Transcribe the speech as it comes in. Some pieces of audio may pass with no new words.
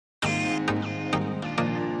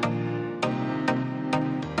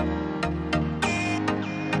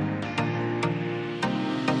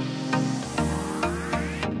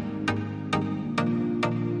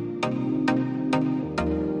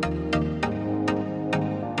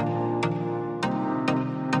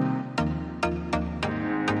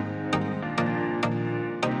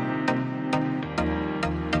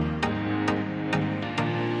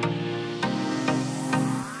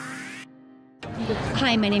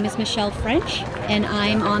Hi, my name is Michelle French, and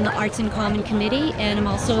I'm on the Arts and Common Committee, and I'm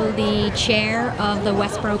also the chair of the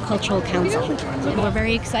Westborough Cultural Council. And we're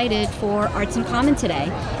very excited for Arts and Common today.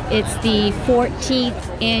 It's the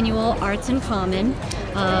 14th annual Arts and Common.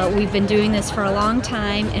 We've been doing this for a long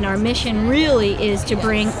time, and our mission really is to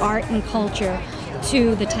bring art and culture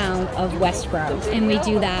to the town of Westborough. And we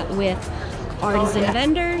do that with artisan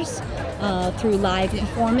vendors, through live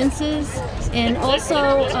performances, and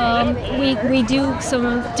also we do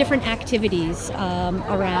some different activities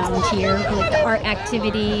around here, like art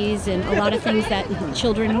activities and a lot of things that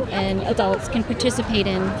children and adults can participate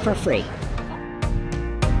in for free.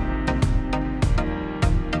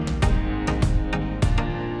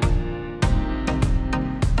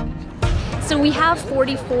 So we have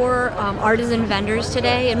 44 artisan vendors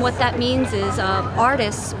today, and what that means is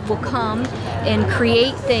artists will come and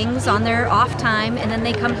create things on their off time, and then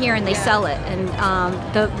they come here and they sell it. And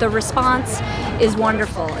the response is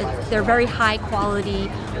wonderful. They're very high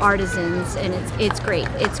quality artisans, and it's great.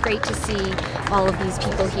 It's great to see all of these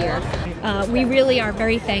people here. We really are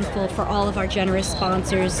very thankful for all of our generous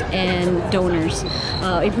sponsors and donors.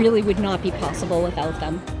 It really would not be possible without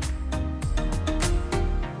them.